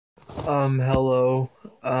Hello.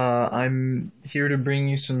 I'm here to bring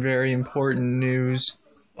you some very important news,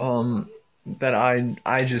 that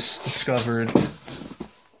I just discovered,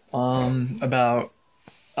 about,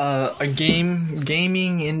 a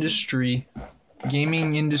gaming industry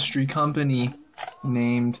company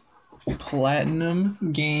named Platinum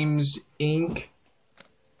Games Inc.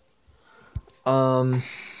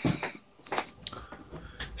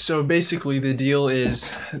 So basically the deal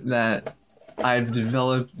is that I've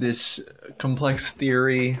developed this complex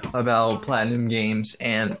theory about Platinum Games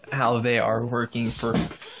and how they are working for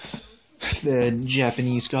the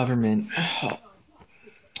Japanese government.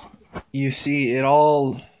 You see, it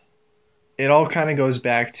all kind of goes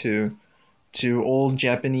back to old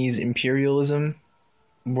Japanese imperialism,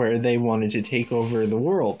 where they wanted to take over the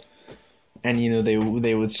world, and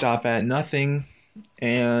they would stop at nothing,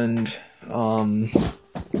 and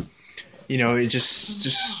it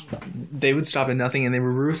just they would stop at nothing, and they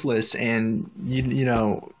were ruthless, and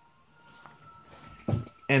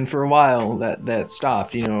and for a while that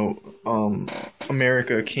stopped.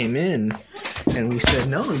 America came in, and we said,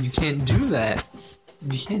 no, you can't do that.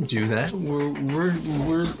 You can't do that.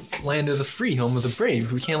 We're land of the free, home of the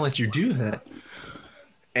brave. We can't let you do that.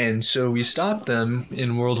 And so we stopped them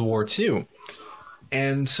in World War II.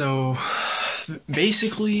 And so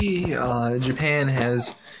basically, Japan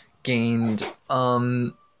has gained,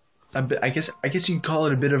 I guess you'd call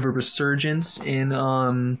it a bit of a resurgence in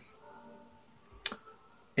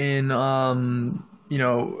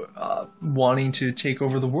wanting to take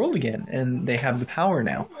over the world again, and they have the power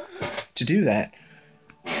now to do that,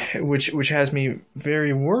 which has me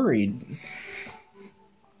very worried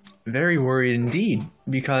indeed,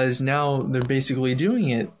 because now they're basically doing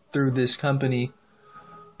it through this company,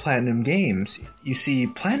 Platinum Games. You see,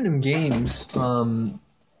 Platinum Games, one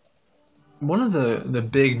of the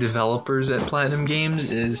big developers at Platinum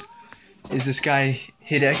Games is this guy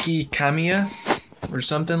Hideki Kamiya, or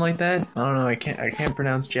something like that. I don't know. I can't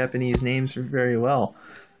pronounce Japanese names very well,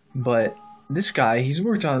 but this guy, he's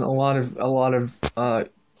worked on a lot of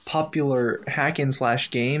popular hack and slash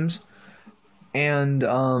games, and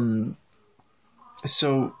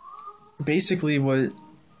so basically, what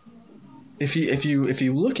if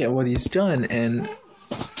you look at what he's done, and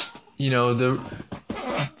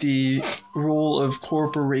the role of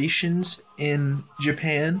corporations in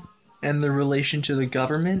Japan and the relation to the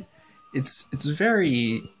government, it's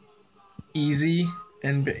very easy,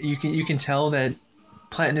 and you can tell that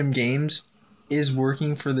Platinum Games is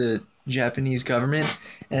working for the Japanese government,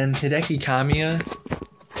 and Hideki Kamiya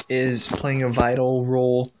is playing a vital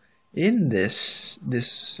role in this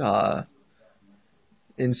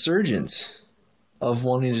insurgence of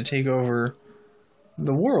wanting to take over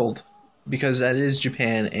the world, because that is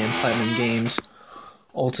Japan and Platinum Games'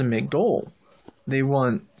 ultimate goal. They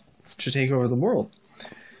want to take over the world.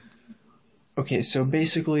 Okay, so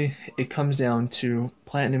basically it comes down to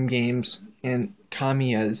Platinum Games and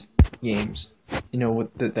Kamiya's games,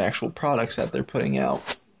 with the actual products that they're putting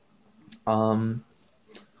out.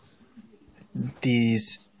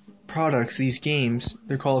 These products, these games,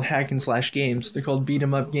 they're called hack and slash games. They're called beat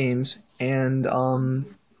 'em up games, and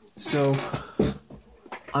so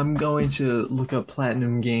I'm going to look up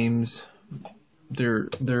Platinum Games, their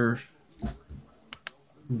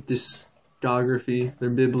discography, their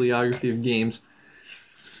bibliography of games.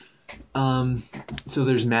 So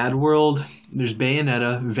there's Mad World, there's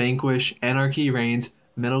Bayonetta, Vanquish, Anarchy Reigns,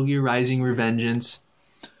 Metal Gear Rising: Revengeance,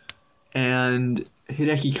 and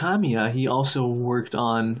Hideki Kamiya, he also worked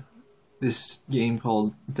on this game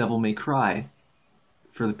called Devil May Cry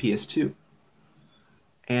for the PS2.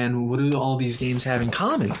 And what do all these games have in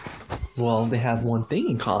common? Well, they have one thing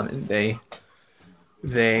in common. They're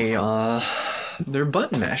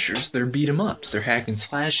button mashers. They're beat 'em ups. They're hack and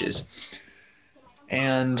slashes.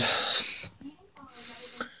 And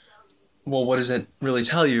well, what does that really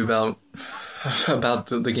tell you about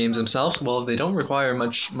the games themselves? Well, they don't require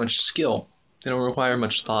much skill. They don't require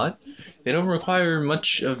much thought. They don't require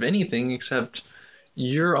much of anything except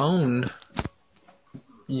your own.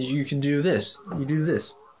 You can do this. You do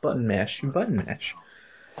this. Button mash. You button mash.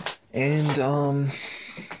 And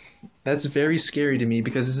that's very scary to me,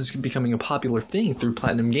 because this is becoming a popular thing through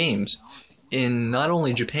Platinum Games in not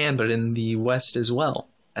only Japan but in the West as well,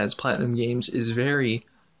 as Platinum Games is very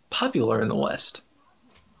popular in the West.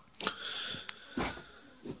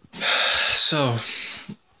 So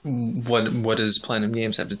what does Platinum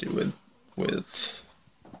Games have to do with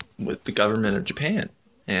the government of Japan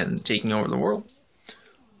and taking over the world?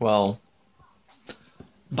 Well,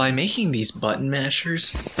 by making these button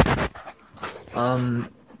mashers,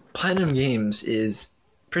 Platinum Games is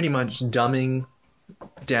pretty much dumbing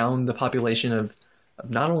down the population of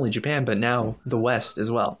not only Japan but now the West as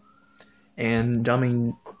well, and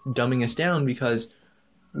dumbing us down because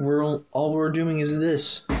all we're doing is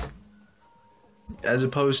this, as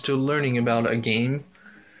opposed to learning about a game.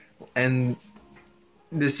 And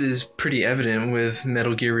this is pretty evident with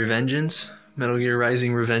Metal Gear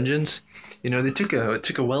Rising: Revengeance. You know, they took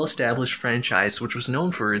a well-established franchise which was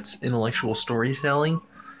known for its intellectual storytelling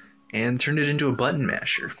and turned it into a button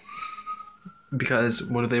masher. Because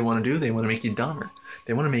what do they want to do? They want to make you dumber.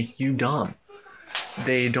 They want to make you dumb.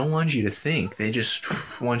 They don't want you to think. They just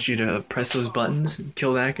want you to press those buttons,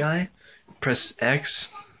 kill that guy, press X,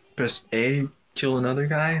 press A, kill another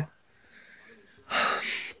guy,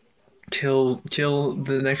 kill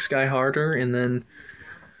the next guy harder, and then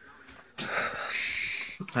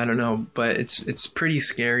I don't know, but it's pretty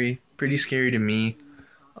scary to me.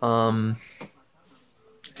 And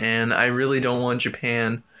I really don't want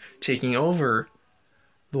Japan taking over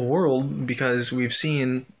the world because we've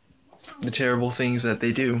seen the terrible things that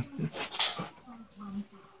they do.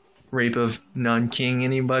 Rape of non-king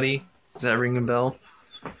anybody? Does that ring a bell?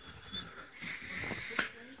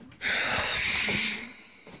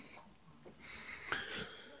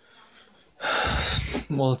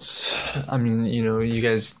 Well, I mean, you know, you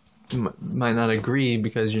guys might not agree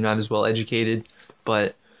because you're not as well educated,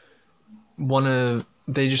 but through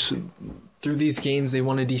these games, they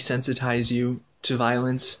want to desensitize you to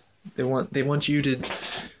violence. They want you to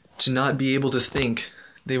not be able to think.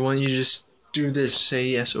 They want you to just do this, say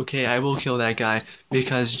yes, okay, I will kill that guy,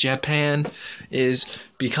 because Japan is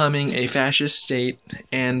becoming a fascist state,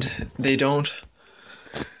 and they don't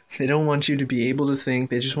want you to be able to think.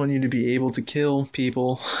 They just want you to be able to kill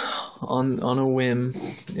people on a whim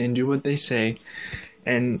and do what they say.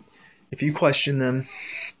 And if you question them,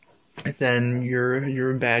 then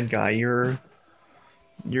you're a bad guy. You're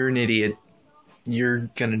an idiot. You're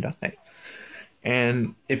gonna die.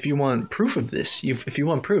 And if you want proof of this, if you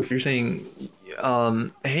want proof, you're saying,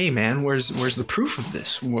 hey man, where's the proof of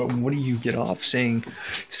this? What do you get off saying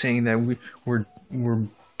that we're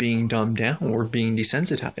being dumbed down, we're being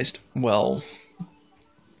desensitized? Well,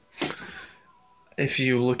 if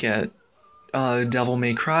you look at Devil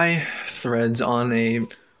May Cry threads on a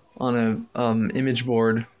image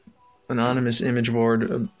board, anonymous image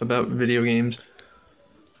board about video games,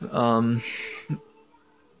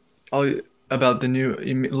 about the new,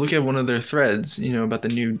 look at one of their threads, you know, about the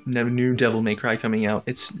new Devil May Cry coming out.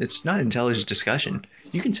 It's not intelligent discussion.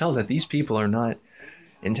 You can tell that these people are not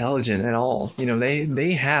intelligent at all. You know,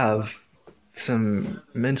 they have some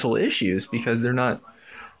mental issues because they're not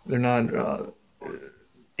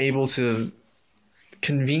able to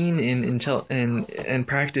convene and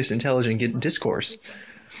practice intelligent discourse.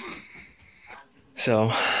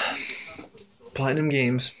 So, Platinum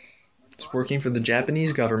Games is working for the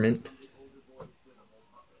Japanese government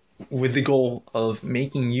with the goal of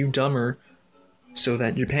making you dumber so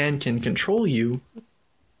that Japan can control you,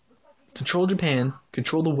 control Japan,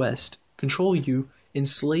 control the West, control you,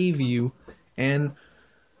 enslave you, and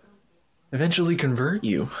eventually convert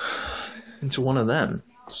you into one of them.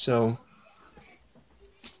 So,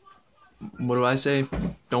 what do I say?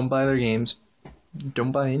 Don't buy their games.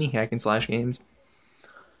 Don't buy any hack and slash games.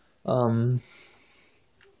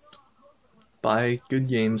 Buy good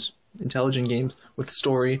games, intelligent games with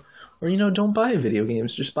story, or, you know, don't buy video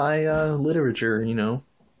games. Just buy literature. You know,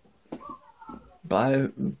 buy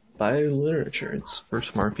literature. It's for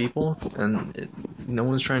smart people, and no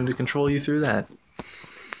one's trying to control you through that.